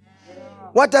khona.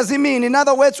 What does he mean? In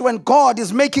other words, when God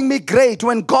is making me great,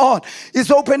 when God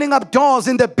is opening up doors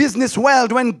in the business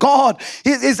world, when God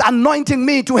is anointing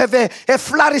me to have a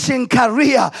flourishing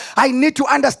career, I need to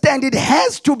understand it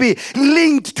has to be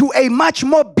linked to a much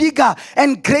more bigger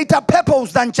and greater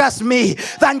purpose than just me,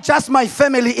 than just my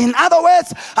family. In other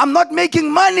words, I'm not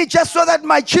making money just so that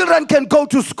my children can go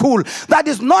to school. That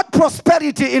is not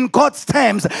prosperity in God's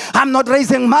terms. I'm not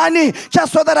raising money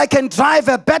just so that I can drive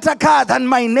a better car than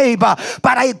my neighbor.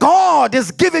 But God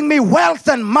is giving me wealth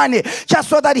and money just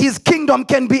so that his kingdom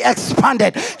can be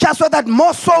expanded, just so that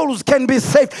more souls can be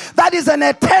saved. That is an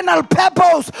eternal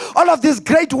purpose, all of these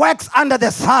great works under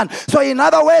the sun. So in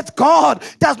other words, God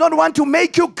does not want to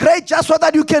make you great just so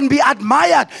that you can be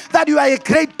admired, that you are a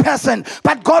great person.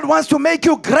 But God wants to make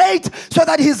you great so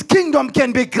that his kingdom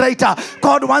can be greater.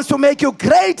 God wants to make you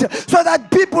great so that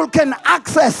people can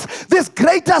access this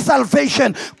greater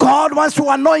salvation. God wants to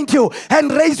anoint you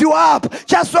and raise you up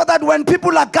just so that when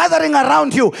people are gathering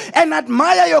around you and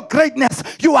admire your greatness,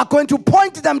 you are going to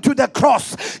point them to the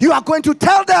cross. You are going to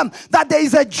tell them that there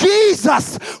is a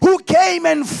Jesus who came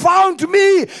and found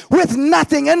me with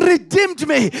nothing and redeemed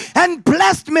me and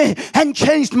blessed me and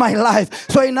changed my life.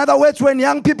 So in other words, when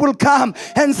young people come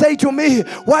and say to me,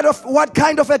 what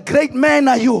kind of a great man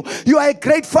are you? You are a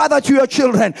great father to your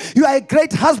children. You are a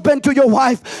great husband to your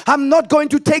wife. I'm not going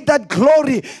to take that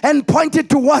glory and point it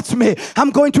towards me. I'm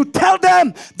going to tell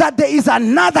them that there is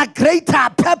another greater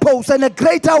purpose and a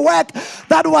greater work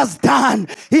that was done.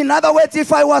 In other words,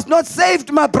 if I was not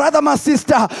saved, my brother, my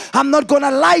sister, I'm not going to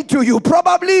lie to you.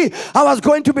 Probably I was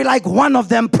going to be like one of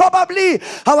them. Probably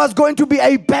I was going to be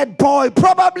a bad boy.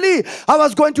 Probably I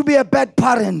was going to be a bad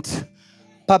parent.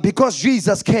 But because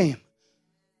Jesus came,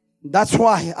 that's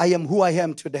why I am who I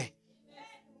am today.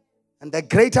 And the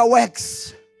greater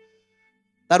works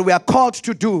that we are called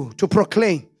to do, to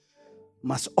proclaim,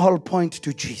 must all point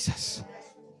to Jesus.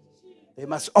 They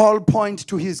must all point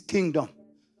to his kingdom.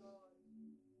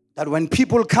 That when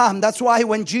people come, that's why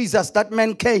when Jesus, that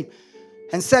man came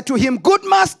and said to him, "Good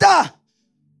master,"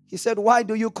 he said, "Why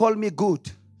do you call me good?"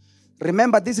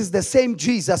 Remember, this is the same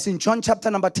Jesus in John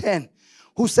chapter number 10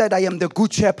 who said, "I am the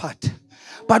good shepherd."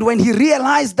 But when he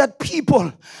realized that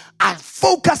people are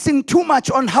focusing too much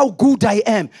on how good I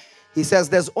am, he says,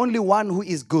 "There's only one who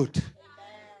is good,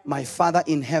 my Father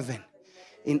in heaven."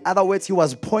 In other words, he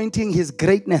was pointing his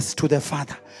greatness to the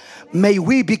Father. May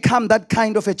we become that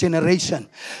kind of a generation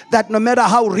that no matter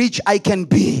how rich I can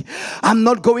be, I'm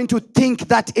not going to think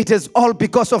that it is all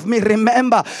because of me.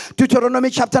 Remember, Deuteronomy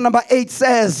chapter number 8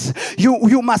 says,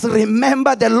 you must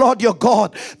remember the Lord your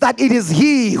God, that it is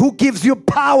he who gives you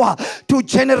power to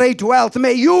generate wealth.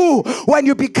 May you, when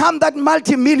you become that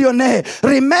multimillionaire,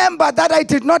 remember that I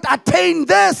did not attain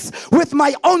this with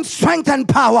my own strength and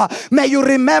power. May you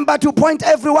remember to point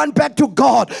everyone back to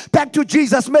God, back to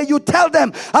Jesus. May you tell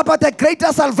them about the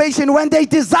greater salvation. When they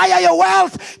desire your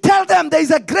wealth, tell them there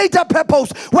is a greater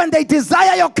purpose. When they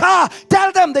desire your car,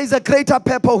 tell them there is a greater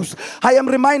purpose. I am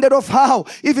reminded of how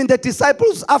even the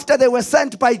disciples, after they were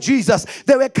sent by Jesus,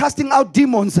 they were casting out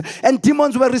demons, and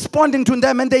demons were responding to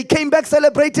them, and they came back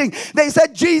celebrating. They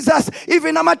said, "Jesus,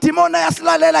 even amatimona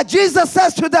yaslalela." Jesus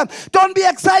says to them, "Don't be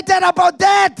excited about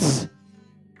that."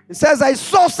 He says, "I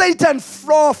saw Satan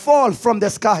fall from the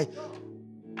sky."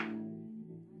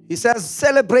 He says,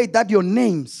 "Celebrate that your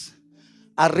names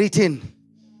are written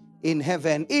in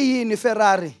heaven." In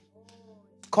Ferrari,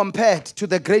 compared to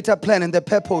the greater plan and the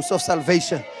purpose of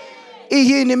salvation.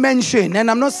 Mention,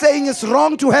 and I'm not saying it's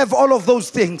wrong to have all of those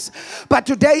things, but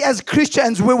today as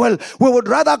Christians we would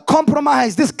rather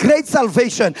compromise this great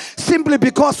salvation simply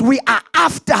because we are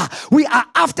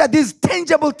after these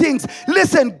tangible things.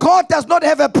 Listen, God does not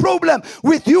have a problem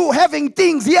with you having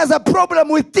things. He has a problem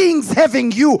with things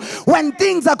having you. When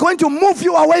things are going to move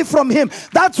you away from him,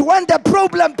 that's when the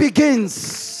problem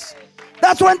begins.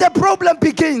 That's when the problem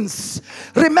begins.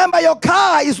 Remember, your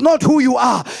car is not who you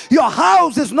are. Your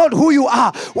house is not who you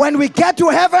are. When we get to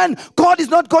heaven, God is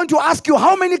not going to ask you,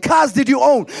 how many cars did you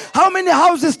own? How many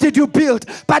houses did you build?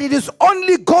 But it is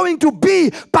only going to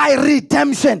be by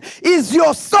redemption. Is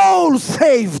your soul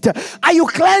saved? Are you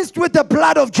cleansed with the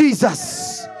blood of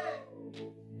Jesus?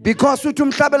 Because uthi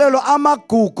umhlabelelo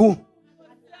amagugu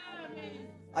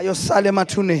ayosala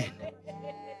emathuneni.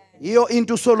 Iyo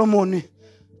into Solomon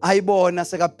ayibona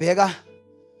sekabheka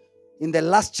in the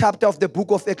last chapter of the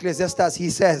book of Ecclesiastes.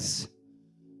 He says,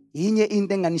 yinye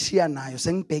into enganishiya nayo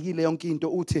sengibhekile yonke into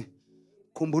uthi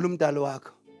khumbula umdalo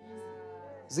wakho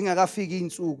zingakafiki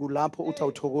insuku lapho uthi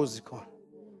awuthokozi khona.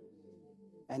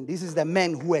 And this is the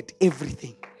man who had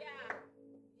everything.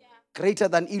 Greater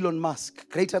than Elon Musk,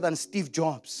 greater than Steve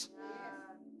Jobs.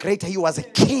 Greater, he was a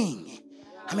king.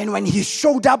 I mean, when he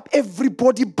showed up,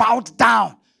 everybody bowed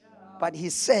down. But he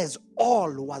says,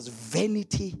 all was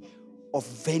vanity of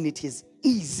vanities.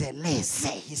 Izelese,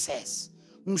 he says.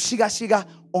 Mshiga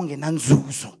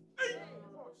ongenanzuzo.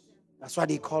 That's what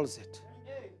he calls it.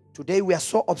 Today we are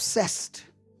so obsessed,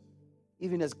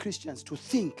 even as Christians, to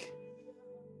think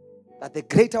that the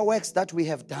greater works that we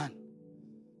have done,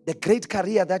 the great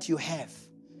career that you have,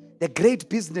 the great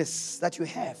business that you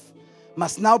have,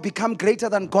 must now become greater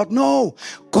than God. No,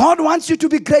 God wants you to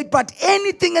be great, but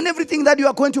anything and everything that you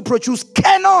are going to produce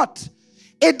cannot.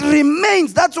 It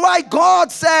remains. That's why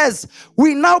God says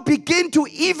we now begin to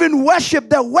even worship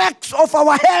the works of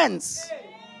our hands.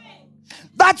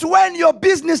 That's when your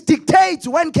business dictates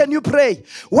when can you pray,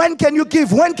 when can you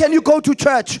give, when can you go to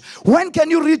church, when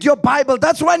can you read your Bible.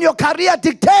 That's when your career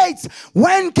dictates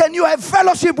when can you have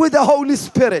fellowship with the Holy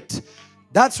Spirit.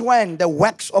 That's when the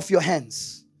works of your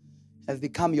hands have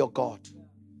become your God.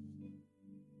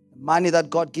 The money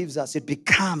that God gives us, it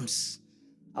becomes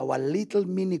our little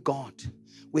mini God.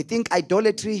 We think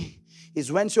idolatry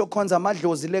is when siyokhonza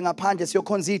amadlozi ngaphandle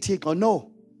siyokhonza ithixo. No.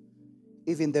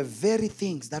 Even the very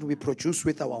things that we produce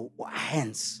with our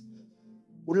hands.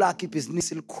 Ulaki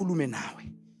business likhulume nawe.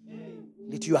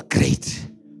 Lithi you are great.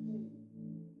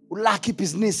 Ulaki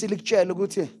business likutshela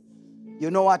ukuthi you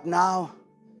know what now?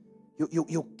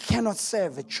 You cannot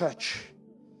serve a church.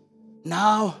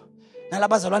 Now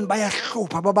nalabazalwane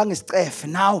bayahlupha babangisicefe.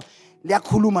 Now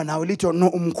liyakhuluma nawe lithi no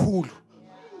umkhulu.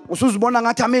 Usuzibona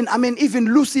ngathi I mean even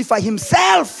Lucifer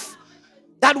himself,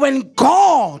 that when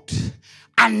God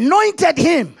anointed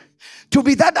him to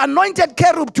be that anointed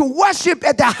cherub to worship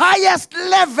at the highest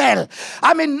level.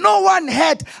 I mean, no one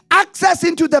had access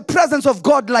into the presence of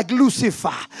God like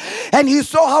Lucifer. And he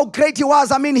saw how great he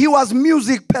was. I mean, he was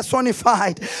music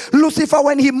personified. Lucifer,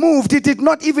 when he moved, he did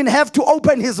not even have to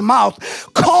open his mouth.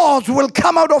 Chords will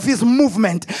come out of his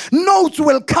movement. Notes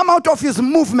will come out of his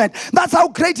movement. That's how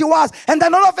great he was. And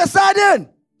then all of a sudden,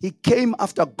 he came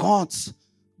after God's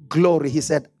glory. He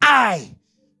said, I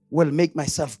will make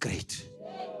myself great.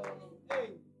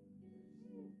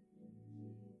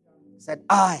 Said,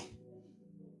 I.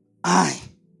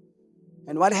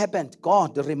 And what happened?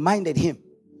 God reminded him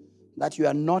that you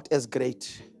are not as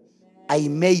great. I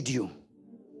made you.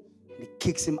 And he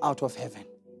kicks him out of heaven.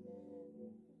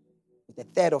 With a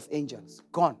third of angels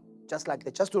gone. Just like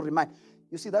that. Just to remind.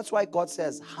 You see, that's why God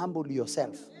says, humble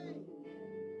yourself.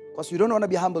 Because you don't want to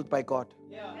be humbled by God.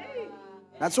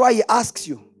 That's why he asks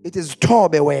you. It is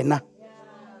tobe wena.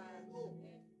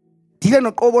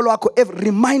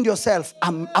 Remind yourself,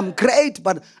 I'm great,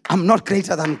 but I'm not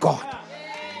greater than God.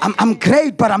 I'm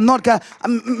great, but I'm not.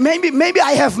 Maybe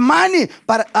I have money,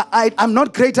 but I'm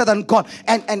not greater than God.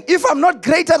 And if I'm not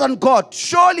greater than God,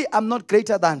 surely I'm not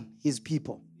greater than His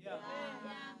people.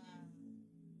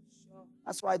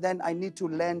 That's why then I need to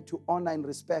learn to honor and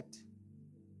respect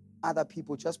other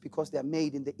people just because they are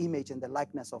made in the image and the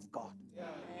likeness of God.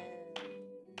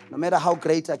 No matter how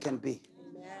great I can be.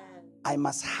 I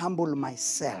must humble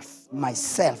myself,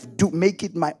 make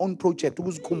it my own project.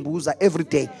 Every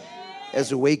day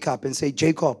as we wake up and say,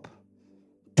 Jacob,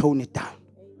 tone it down.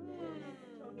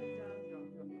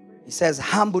 He says,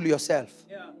 humble yourself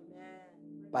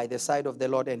by the side of the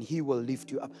Lord and He will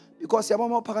lift you up. Because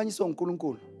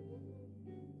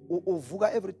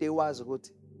uvuka every day was good.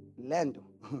 Land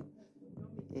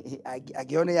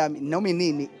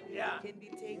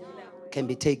can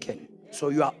be taken. So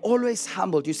you are always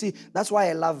humbled. You see, that's why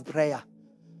I love prayer.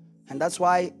 And that's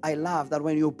why I love that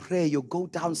when you pray, you go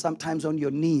down sometimes on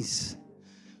your knees,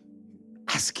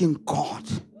 asking God.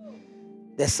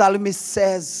 The psalmist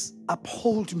says,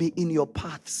 uphold me in your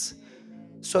paths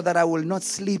so that I will not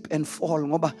sleep and fall.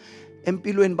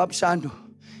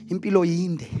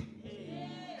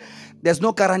 There's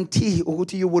no guarantee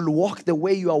you will walk the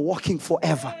way you are walking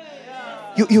forever.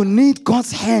 You need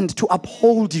God's hand to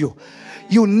uphold you.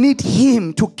 You need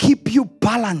Him to keep you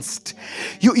balanced.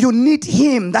 You need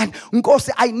Him that,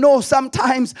 Nkosi, I know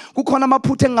sometimes kukhona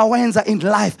amaphutha engawenza in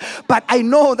life, but I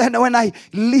know that when I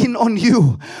lean on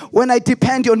you, when I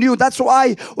depend on you, that's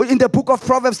why in the book of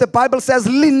Proverbs, the Bible says,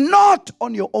 lean not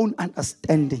on your own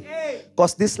understanding,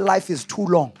 because this life is too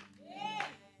long.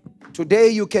 Today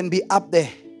you can be up there.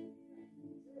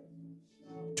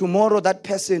 Tomorrow that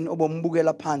person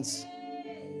obombukela phansi.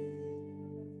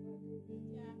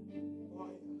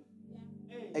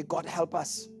 May God help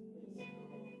us.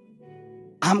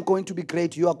 I'm going to be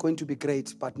great, you are going to be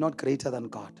great, but not greater than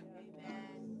God.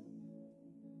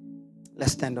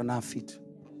 Let's stand on our feet.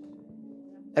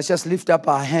 Let's just lift up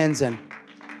our hands and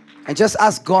just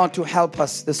ask God to help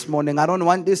us this morning. I don't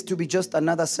want this to be just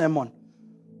another sermon,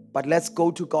 but let's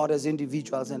go to God as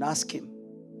individuals and ask Him.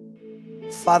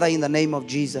 Father, in the name of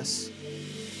Jesus,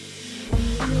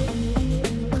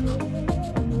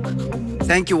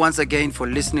 thank you once again for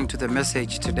listening to the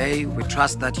message today. We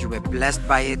trust that you were blessed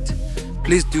by it.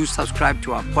 Please do subscribe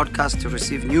to our podcast to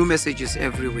receive new messages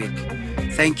every week.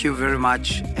 Thank you very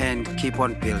much and keep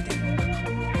on building.